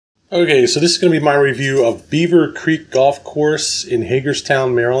Okay, so this is going to be my review of Beaver Creek Golf Course in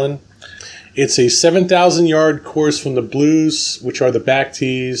Hagerstown, Maryland. It's a 7,000-yard course from the blues, which are the back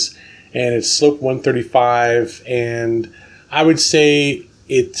tees, and it's slope 135, and I would say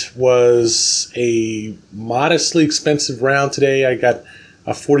it was a modestly expensive round today. I got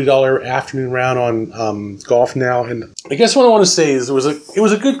a $40 afternoon round on Golf Now, and I guess what I want to say is it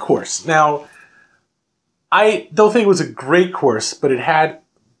was a good course. Now, I don't think it was a great course, but it had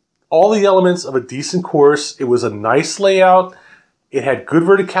all the elements of a decent course. It was a nice layout. It had good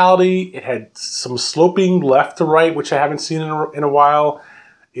verticality. It had some sloping left to right, which I haven't seen in a while.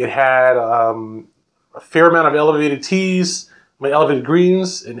 It had a fair amount of elevated tees, elevated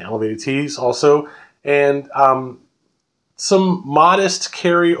greens and elevated tees also, and some modest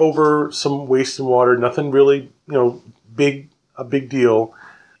carry over some waste and water. Nothing really, a big deal.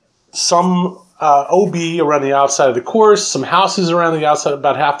 Some OB around the outside of the course, some houses around the outside,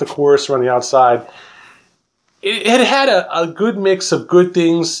 about half the course around the outside. It had a good mix of good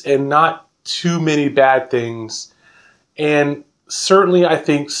things and not too many bad things. And certainly I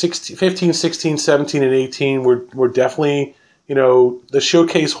think 15, 16, 17, and 18 were definitely, the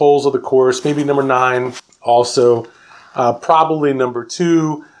showcase holes of the course. Maybe number 9 also, probably number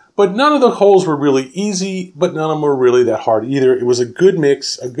 2. But none of the holes were really easy, but none of them were really that hard either. It was a good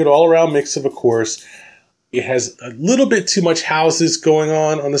mix, a good all-around mix of a course. It has a little bit too much houses going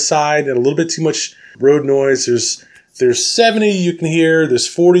on the side and a little bit too much road noise. There's 70 you can hear, there's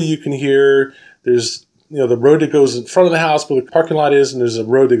 40 you can hear. There's the road that goes in front of the house where the parking lot is, and there's a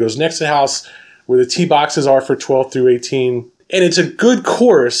road that goes next to the house where the tee boxes are for 12 through 18. And it's a good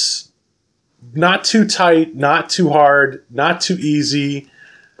course, not too tight, not too hard, not too easy.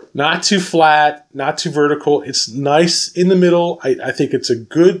 Not too flat, not too vertical. It's nice in the middle. I think it's a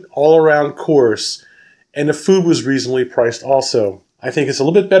good all-around course. And the food was reasonably priced also. I think it's a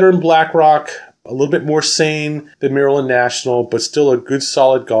little bit better in Black Rock, a little bit more sane than Maryland National, but still a good,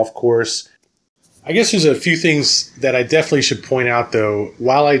 solid golf course. I guess there's a few things that I definitely should point out, though.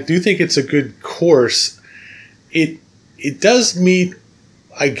 While I do think it's a good course, it does meet,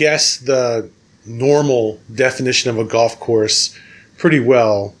 I guess, the normal definition of a golf course pretty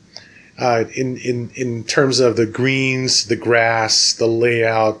well. In terms of the greens, the grass, the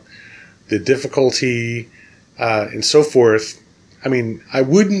layout, the difficulty, and so forth. I mean, I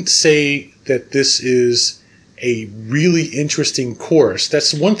wouldn't say that this is a really interesting course.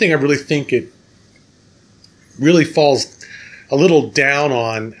 That's one thing I really think it really falls a little down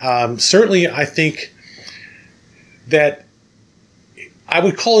on. Certainly, I think that I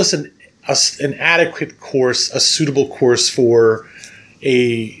would call this an adequate course, a suitable course for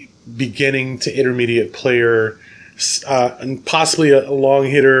a beginning to intermediate player, and possibly a long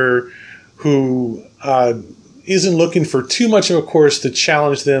hitter who isn't looking for too much of a course to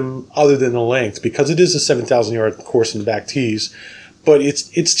challenge them other than the length, because it is a 7,000-yard course in the back tees. But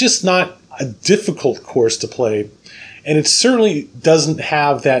it's just not a difficult course to play, and it certainly doesn't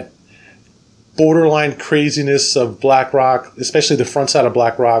have that borderline craziness of Black Rock, especially the front side of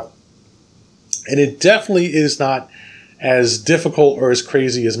Black Rock, and it definitely is not as difficult or as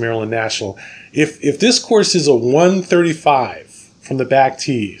crazy as Maryland National. If this course is a 135 from the back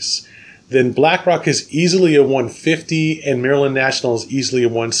tees, then Black Rock is easily a 150 and Maryland National is easily a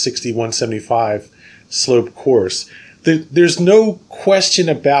 160, 175 slope course. There's no question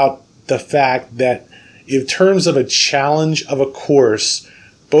about the fact that in terms of a challenge of a course,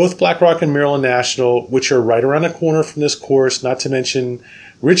 both Black Rock and Maryland National, which are right around the corner from this course, not to mention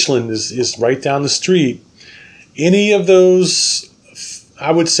Richland is right down the street. Any of those,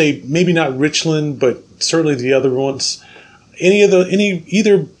 I would say maybe not Richland, but certainly the other ones,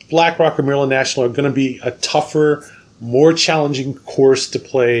 either Black Rock or Maryland National are going to be a tougher, more challenging course to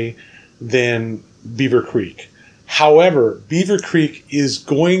play than Beaver Creek. However, Beaver Creek is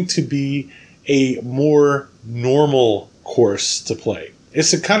going to be a more normal course to play.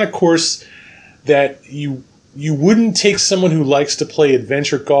 It's the kind of course that you wouldn't take someone who likes to play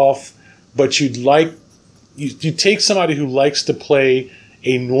adventure golf, but you take somebody who likes to play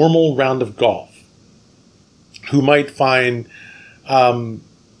a normal round of golf, who might find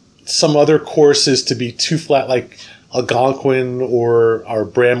some other courses to be too flat, like Algonquin or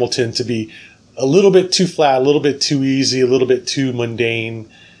Brambleton, to be a little bit too flat, a little bit too easy, a little bit too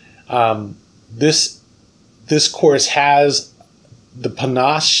mundane. This course has the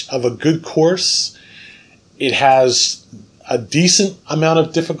panache of a good course. It has a decent amount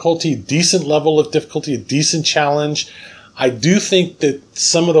of difficulty, decent level of difficulty, a decent challenge. I do think that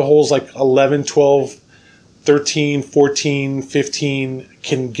some of the holes like 11, 12, 13, 14, 15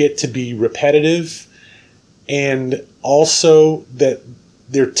 can get to be repetitive, and also that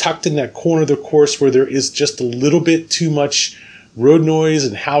they're tucked in that corner of the course where there is just a little bit too much road noise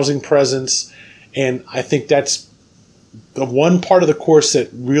and housing presence. And I think that's the one part of the course that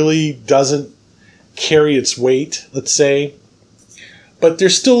really doesn't carry its weight, let's say. But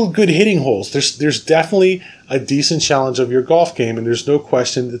there's still good hitting holes. There's definitely a decent challenge of your golf game, and there's no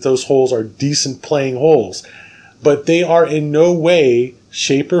question that those holes are decent playing holes. But they are in no way,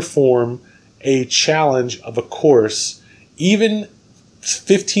 shape, or form a challenge of a course. Even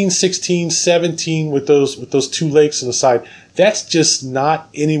 15, 16, 17 with those two lakes on the side, that's just not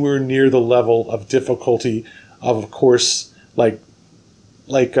anywhere near the level of difficulty of a course like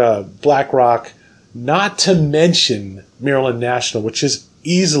Black Rock, not to mention Maryland National, which is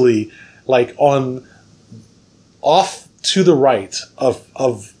easily like off to the right of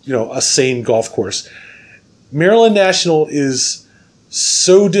a sane golf course. Maryland National is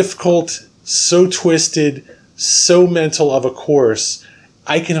so difficult, so twisted, so mental of a course.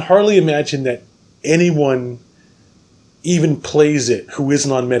 I can hardly imagine that anyone even plays it who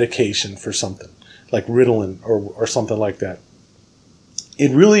isn't on medication for something like Ritalin or something like that.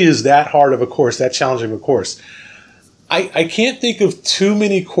 It really is that hard of a course, that challenging of a course. I can't think of too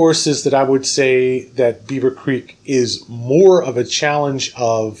many courses that I would say that Beaver Creek is more of a challenge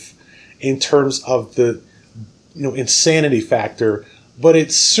of in terms of the insanity factor, but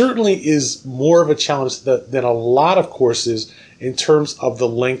it certainly is more of a challenge than a lot of courses in terms of the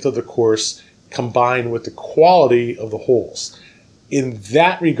length of the course combined with the quality of the holes. In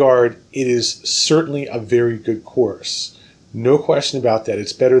that regard, it is certainly a very good course. No question about that.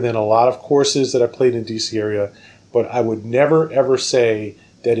 It's better than a lot of courses that I played in DC area, but I would never ever say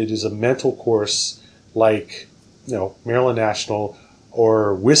that it is a mental course like Maryland National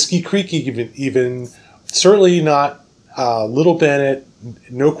or Whiskey Creek even certainly not Little Bennett.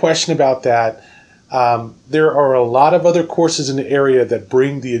 No question about that. There are a lot of other courses in the area that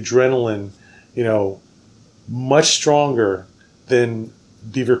bring the adrenaline, much stronger than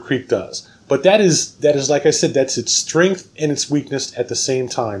Beaver Creek does. But that is like I said, that's its strength and its weakness at the same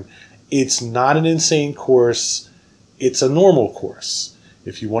time. It's not an insane course. It's a normal course.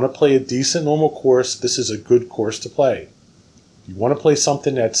 If you want to play a decent normal course, this is a good course to play. If you want to play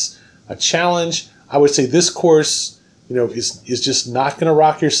something that's a challenge, I would say this course, is just not going to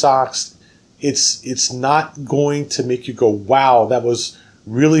rock your socks. It's not going to make you go, wow, that was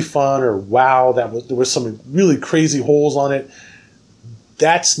really fun, or wow, there was some really crazy holes on it.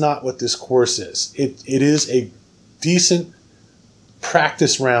 That's not what this course is. It is a decent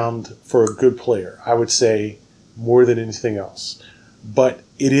practice round for a good player, I would say, more than anything else. But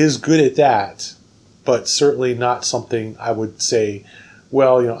it is good at that, but certainly not something I would say,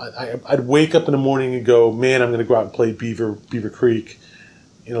 well, I'd wake up in the morning and go, man, I'm going to go out and play Beaver Creek.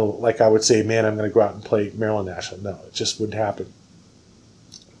 Like I would say, man, I'm going to go out and play Maryland National. No, it just wouldn't happen.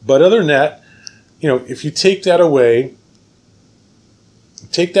 But other than that, if you take that away,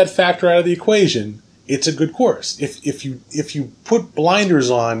 take that factor out of the equation, it's a good course. If you put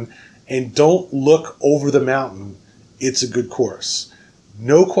blinders on and don't look over the mountain, it's a good course.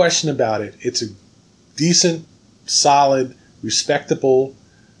 No question about it. It's a decent, solid, respectable,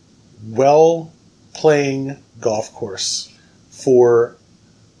 well-playing golf course for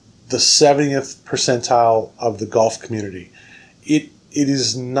the 70th percentile of the golf community. It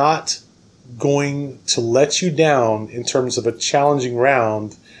is not going to let you down in terms of a challenging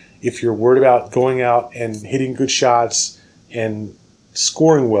round if you're worried about going out and hitting good shots and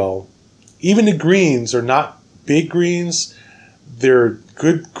scoring well. Even the greens are not big greens. They're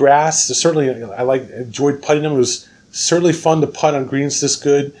good grass. Certainly, enjoyed putting them. It was certainly fun to putt on greens this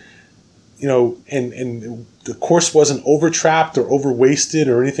good. And the course wasn't over-trapped or over-wasted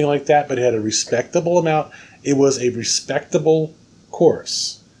or anything like that, but it had a respectable amount. It was a respectable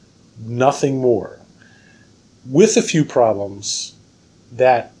course. Nothing more. With a few problems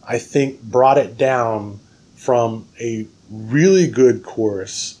that I think brought it down from a really good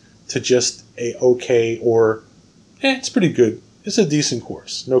course to just a okay or it's pretty good. It's a decent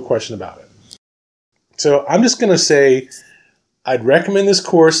course. No question about it. So I'm just going to say I'd recommend this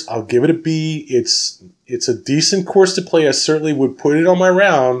course. I'll give it a B. It's a decent course to play. I certainly would put it on my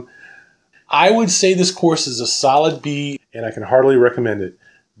round. I would say this course is a solid B, and I can heartily recommend it.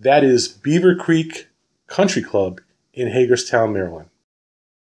 That is Beaver Creek Country Club in Hagerstown, Maryland.